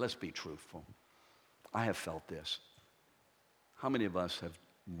us, let's be truthful, I have felt this. How many of us have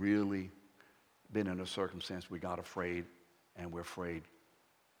really been in a circumstance we got afraid, and we're afraid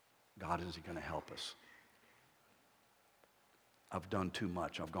God isn't going to help us? I've done too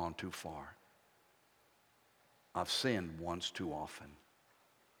much. I've gone too far. I've sinned once too often.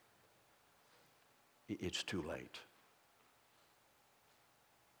 It's too late.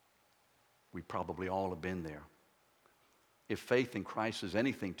 We probably all have been there. If faith in Christ is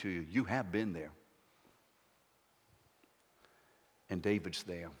anything to you, you have been there. And David's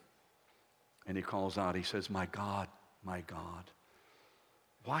there. And he calls out, he says, my God,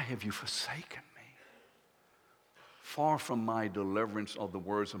 why have you forsaken me? Far from my deliverance are the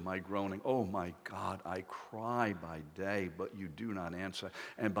words of my groaning. Oh my God, I cry by day, but you do not answer,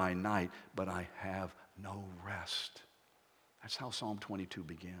 and by night, but I have no rest. That's how Psalm 22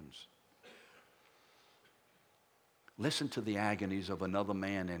 begins. Listen to the agonies of another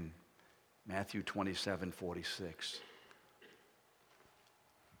man in Matthew 27:46.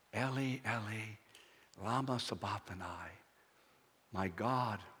 Eli, Eli, lama sabachthani. My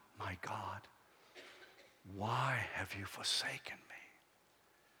God, why have you forsaken me?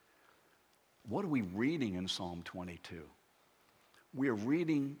 What are we reading in Psalm 22? We're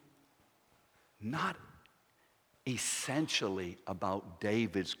reading not essentially about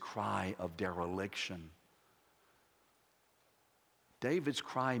David's cry of dereliction. David's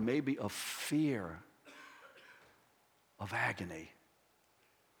cry may be of fear, of agony.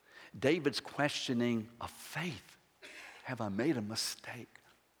 David's questioning of faith. Have I made a mistake?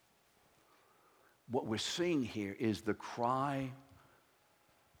 What we're seeing here is the cry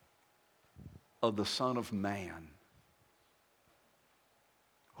of the Son of Man,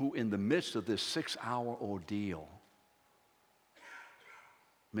 who in the midst of this 6-hour ordeal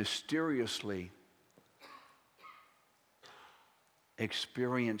mysteriously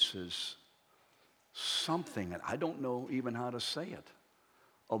experiences something, and I don't know even how to say it,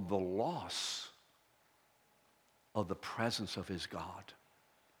 of the loss of the presence of his God.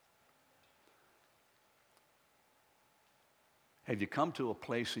 Have you come to a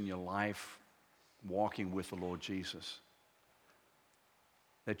place in your life walking with the Lord Jesus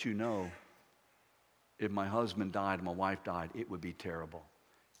that you know, if my husband died and my wife died, it would be terrible.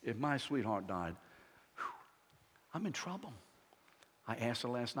 If my sweetheart died, I'm in trouble. I asked her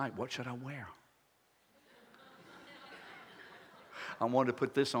last night, what should I wear? I wanted to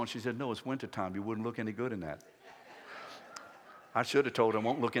put this on. She said, no, it's wintertime. You wouldn't look any good in that. I should have told her I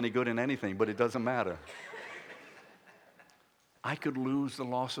won't look any good in anything, but it doesn't matter. I could lose the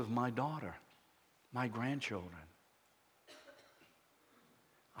loss of my daughter, my grandchildren.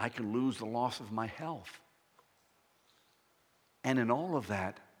 I could lose the loss of my health. And in all of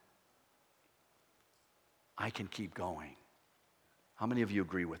that, I can keep going. How many of you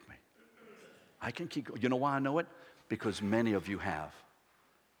agree with me? I can keep going. You know why I know it? Because many of you have,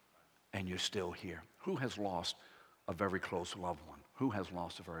 and you're still here. Who has lost a very close loved one? Who has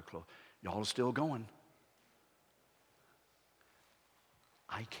lost a very close? Y'all are still going.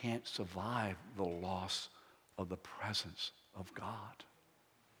 I can't survive the loss of the presence of God.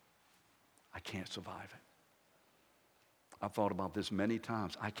 I can't survive it. I've thought about this many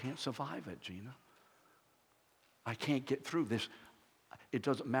times. I can't survive it, Gina. I can't get through this. It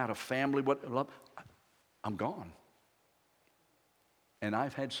doesn't matter, family, what love. I'm gone. And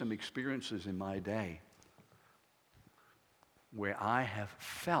I've had some experiences in my day where I have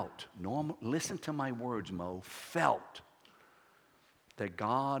felt, listen to my words, Mo, felt that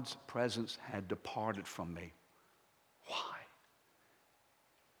God's presence had departed from me. Why?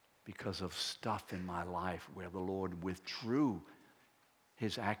 Because of stuff in my life where the Lord withdrew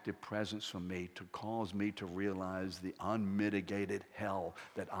his active presence from me to cause me to realize the unmitigated hell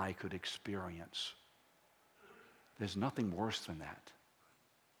that I could experience. There's nothing worse than that.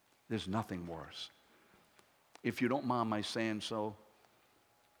 There's nothing worse. If you don't mind my saying so,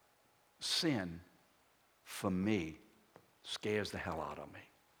 sin, for me, scares the hell out of me.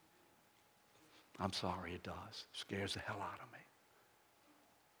 I'm sorry, it does. Scares the hell out of me.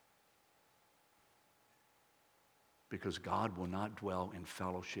 Because God will not dwell in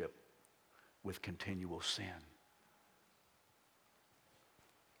fellowship with continual sin.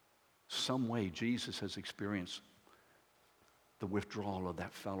 Some way Jesus has experienced the withdrawal of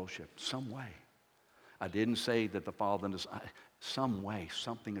that fellowship. Some way. I didn't say that the Father, some way,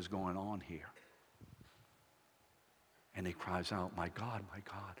 something is going on here. And he cries out, my God,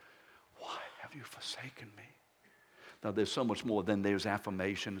 why have you forsaken me? Now, there's so much more. Then there's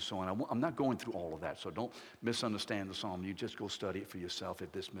affirmation and so on. I'm not going through all of that, so don't misunderstand the psalm. You just go study it for yourself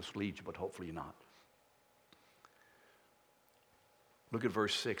if this misleads you, but hopefully not. Look at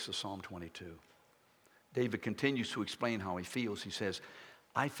verse 6 of Psalm 22. David continues to explain how he feels. He says,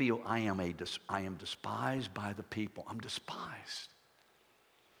 I feel I am despised by the people. I'm despised.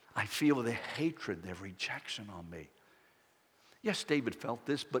 I feel their hatred, their rejection on me. Yes, David felt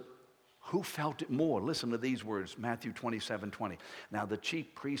this, but who felt it more? Listen to these words, Matthew 27:20. Now the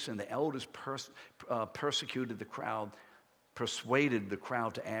chief priests and the elders persecuted the crowd, persuaded the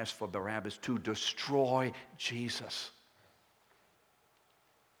crowd to ask for Barabbas to destroy Jesus.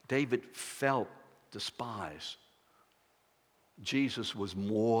 David felt despised. Jesus was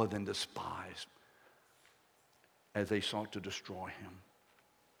more than despised as they sought to destroy him.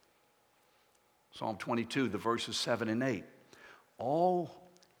 Psalm 22, the verses 7 and 8.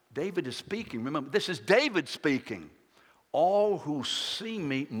 David is speaking. Remember, this is David speaking. All who see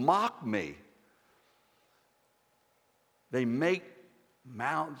me mock me. They make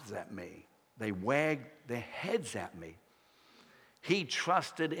mouths at me. They wag their heads at me. He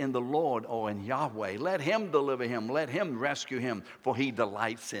trusted in the Lord or in Yahweh. Let him deliver him. Let him rescue him, for he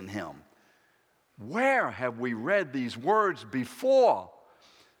delights in him. Where have we read these words before?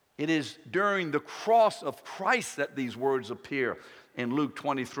 It is during the cross of Christ that these words appear in Luke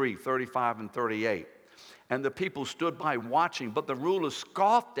 23, 35 and 38. And the people stood by watching, but the rulers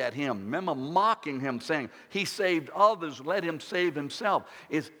scoffed at him, remember, mocking him, saying, he saved others, let him save himself.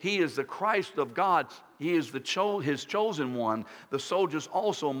 He is the Christ of God. He is his chosen one. The soldiers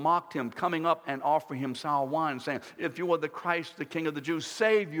also mocked him, coming up and offering him sour wine, saying, if you are the Christ, the King of the Jews,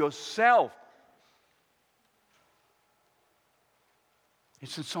 save yourself.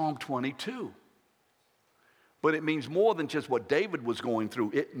 It's in Psalm 22. But it means more than just what David was going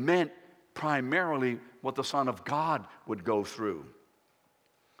through. It meant primarily what the Son of God would go through.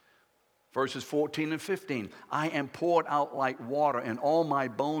 Verses 14 and 15. I am poured out like water, and all my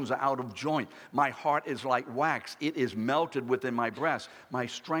bones are out of joint. My heart is like wax. It is melted within my breast. My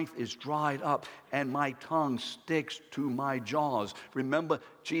strength is dried up, and my tongue sticks to my jaws. Remember,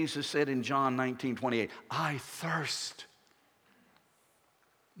 Jesus said in John 19:28, I thirst.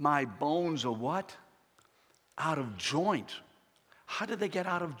 My bones are what? Out of joint. How did they get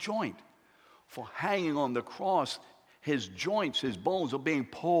out of joint? For hanging on the cross, his joints, his bones are being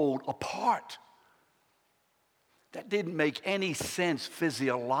pulled apart. That didn't make any sense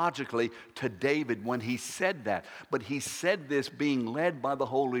physiologically to David when he said that. But he said this being led by the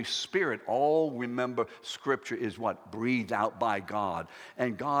Holy Spirit. All remember, Scripture is what? Breathed out by God.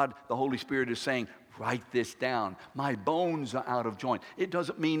 And God, the Holy Spirit is saying, write this down. My bones are out of joint. It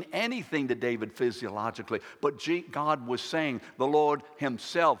doesn't mean anything to David physiologically, but God was saying, the Lord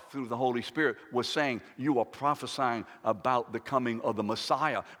himself through the Holy Spirit was saying, you are prophesying about the coming of the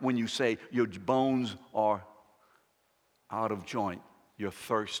Messiah when you say your bones are out of joint. You're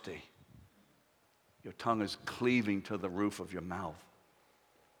thirsty. Your tongue is cleaving to the roof of your mouth.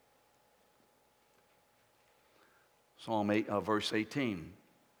 Psalm 8, verse 18.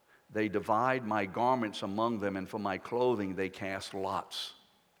 They divide my garments among them, and for my clothing they cast lots.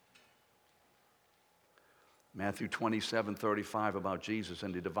 Matthew 27:35 about Jesus,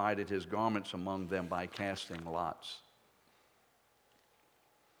 and he divided his garments among them by casting lots.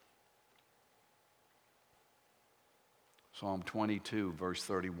 Psalm 22, verse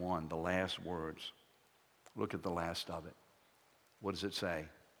 31, the last words. Look at the last of it. What does it say?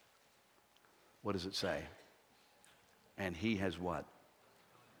 What does it say? And he has what?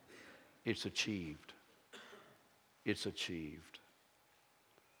 It's achieved. It's achieved.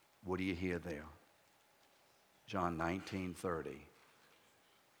 What do you hear there? John 19:30.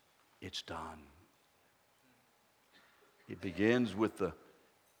 It's done. It begins with the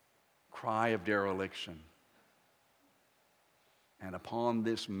cry of dereliction. And upon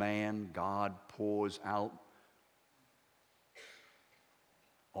this man, God pours out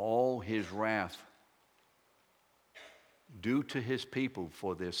all his wrath due to his people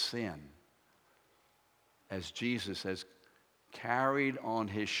for their sin, as Jesus has carried on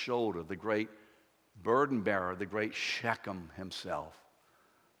his shoulder the great burden bearer, the great Shechem himself.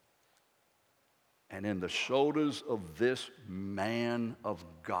 And in the shoulders of this man of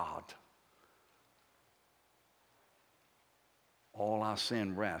God, all our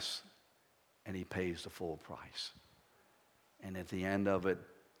sin rests, and he pays the full price. And at the end of it,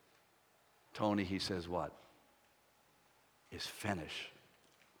 Tony, he says what? It's finished.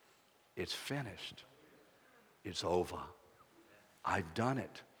 It's finished. It's over. I've done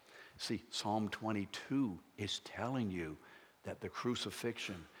it. See, Psalm 22 is telling you that the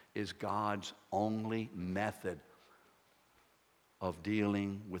crucifixion is God's only method of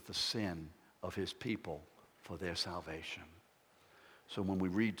dealing with the sin of his people for their salvation. So when we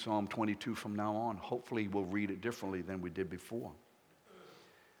read Psalm 22 from now on, hopefully we'll read it differently than we did before.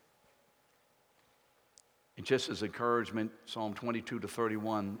 And just as encouragement, Psalm 22 to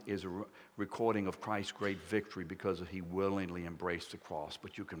 31 is a recording of Christ's great victory because he willingly embraced the cross.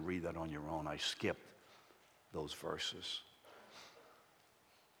 But you can read that on your own. I skipped those verses.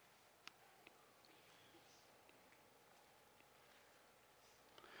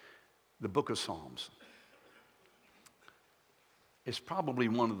 The book of Psalms is probably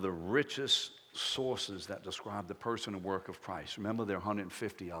one of the richest sources that describe the person and work of Christ. Remember, there are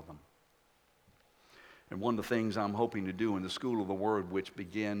 150 of them. And one of the things I'm hoping to do in the School of the Word, which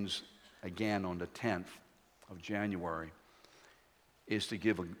begins again on the 10th of January, is to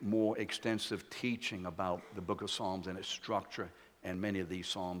give a more extensive teaching about the book of Psalms and its structure, and many of these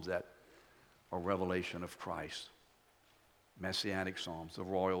Psalms that are revelation of Christ. Messianic Psalms, the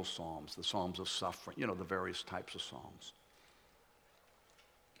royal Psalms, the Psalms of suffering, the various types of Psalms.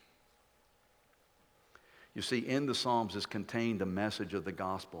 You see, in the Psalms is contained the message of the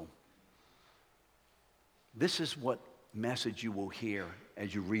gospel. This is what message you will hear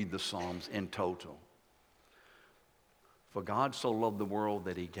as you read the Psalms in total. For God so loved the world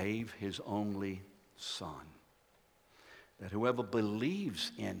that he gave his only Son, that whoever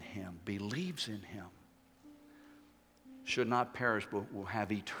believes in him, should not perish but will have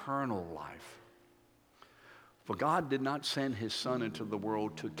eternal life. For God did not send his Son into the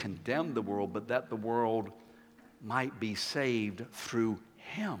world to condemn the world, but that the world might be saved through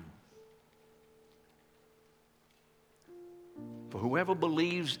him. For whoever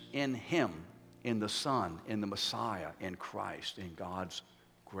believes in him, in the Son, in the Messiah, in Christ, in God's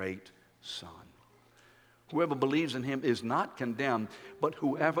great Son, whoever believes in him is not condemned, but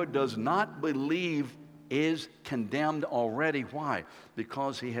whoever does not believe is condemned already. Why?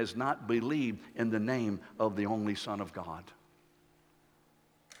 Because he has not believed in the name of the only Son of God.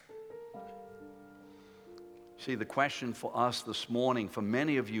 See, the question for us this morning, for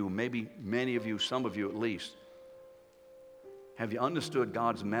many of you, maybe many of you, some of you at least, have you understood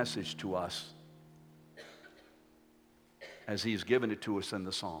God's message to us as he's given it to us in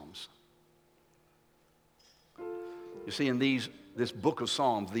the Psalms? You see, in this book of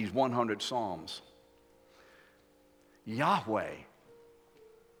Psalms, these 100 Psalms, Yahweh,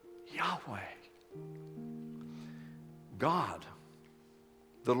 God,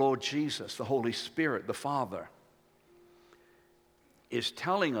 the Lord Jesus, the Holy Spirit, the Father, is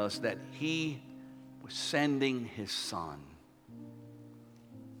telling us that he was sending his Son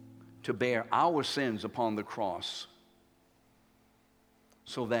to bear our sins upon the cross,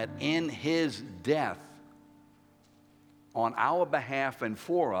 so that in his death on our behalf and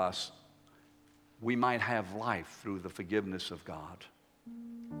for us, we might have life through the forgiveness of God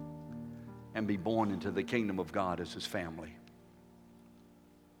and be born into the kingdom of God as his family.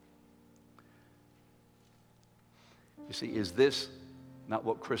 You see, is this not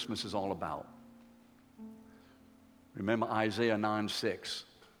what Christmas is all about? Remember Isaiah 9:6.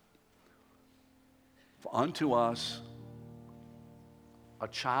 For unto us a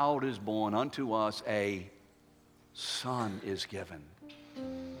child is born, unto us a son is given,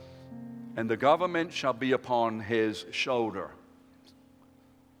 and the government shall be upon his shoulder.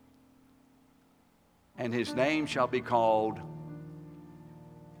 And his name shall be called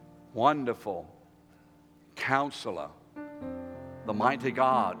Wonderful Counselor, the Mighty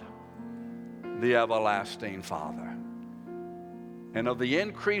God, the Everlasting Father. And of the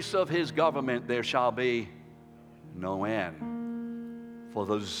increase of his government there shall be no end. For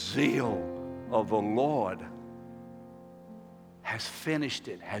the zeal of the Lord has finished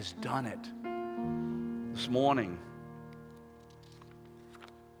it, has done it. This morning,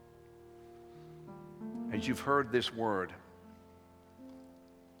 as you've heard this word,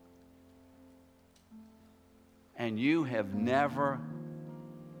 and you have never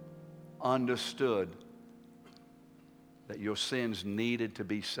understood that your sins needed to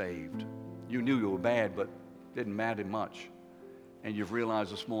be saved. You knew you were bad, but it didn't matter much. And you've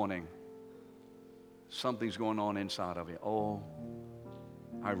realized this morning, something's going on inside of you. Oh,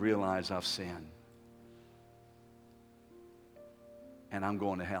 I realize I've sinned. And I'm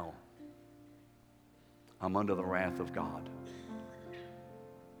going to hell. I'm under the wrath of God.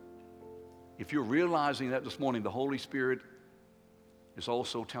 If you're realizing that this morning, the Holy Spirit is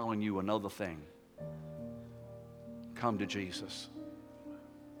also telling you another thing. Come to Jesus.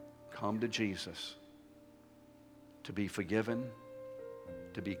 Come to Jesus to be forgiven,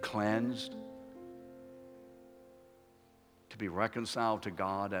 to be cleansed, to be reconciled to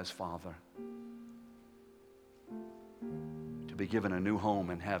God as Father, to be given a new home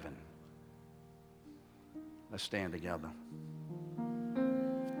in heaven. Let's stand together.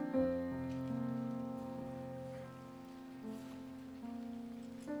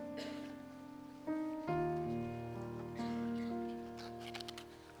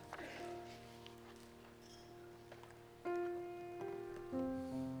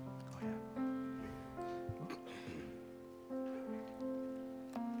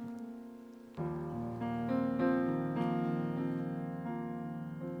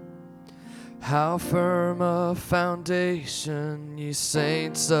 How firm a foundation, ye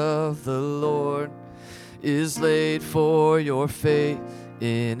saints of the Lord, is laid for your faith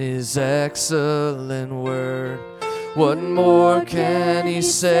in his excellent word. What more can he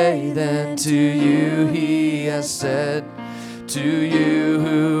say than to you he has said? To you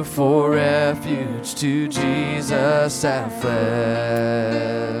who for refuge to Jesus have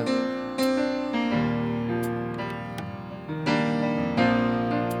fled.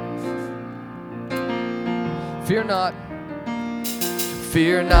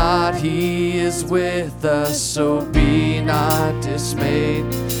 Fear not, he is with us, so be not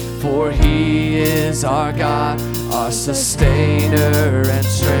dismayed. For he is our God, our sustainer and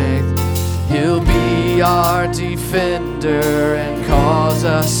strength. He'll be our defender and cause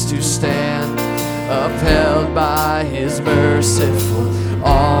us to stand, upheld by his merciful,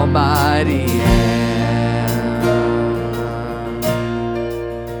 almighty hand.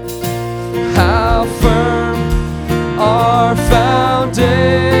 How firm our foundation,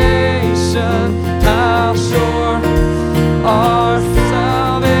 how sure our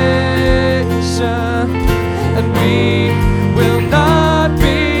salvation, and we will not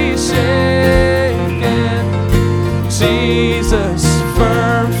be shaken. Jesus,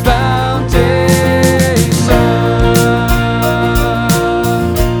 firm foundation.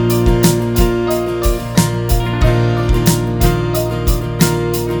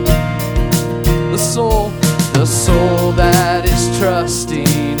 The soul that is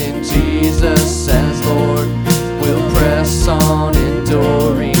trusting in Jesus as Lord will press on,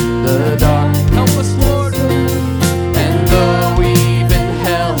 enduring the dark. Help us, Lord. And though even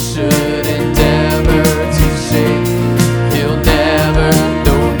hell should endeavor to shake, he'll never,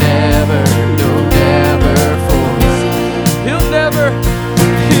 no, never, no, never forsake. He'll never,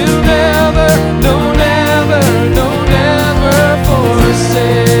 no, never, no, never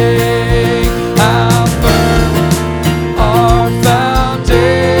forsake. How firm our foundation,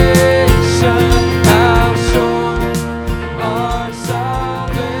 how sure our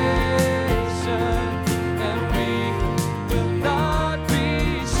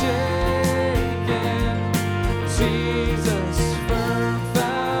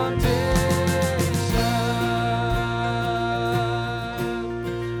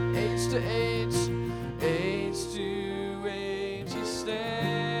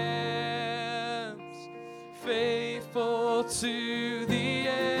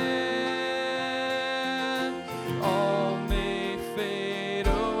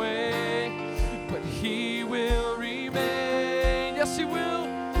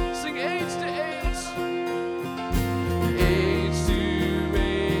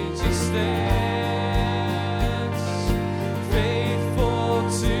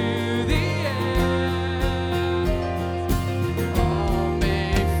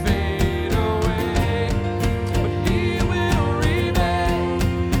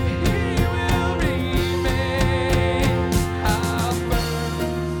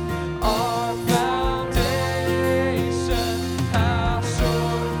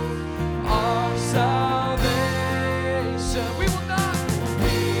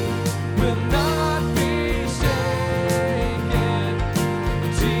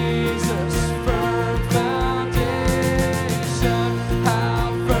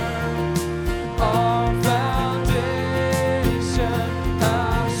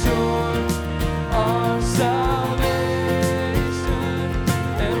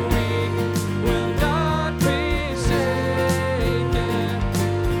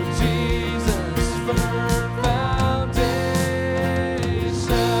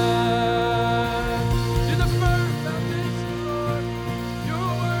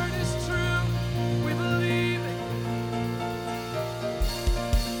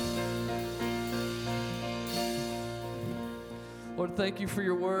Lord, thank you for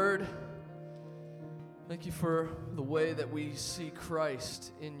your word. Thank you for the way that we see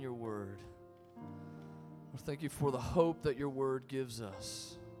Christ in your word. Lord, thank you for the hope that your word gives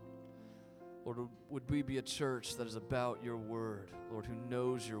us. Lord, would we be a church that is about your word, Lord, who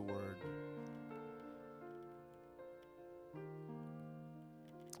knows your word.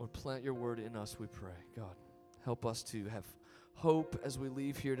 Lord, plant your word in us, we pray. God, help us to have hope as we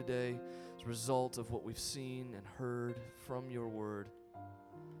leave here today as a result of what we've seen and heard from your word.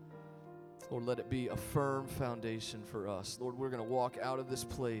 Lord, let it be a firm foundation for us. Lord, we're going to walk out of this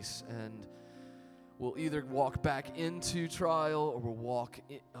place and we'll either walk back into trial or we'll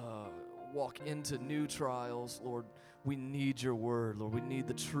walk into new trials. Lord, we need your word. Lord, we need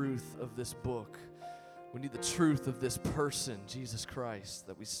the truth of this book. We need the truth of this person, Jesus Christ,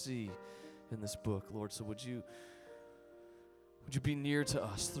 that we see in this book, Lord. So would you be near to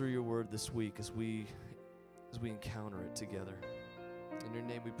us through your word this week as we encounter it together. In your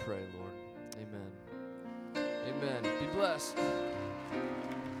name we pray, Lord. Amen. Amen. Be blessed.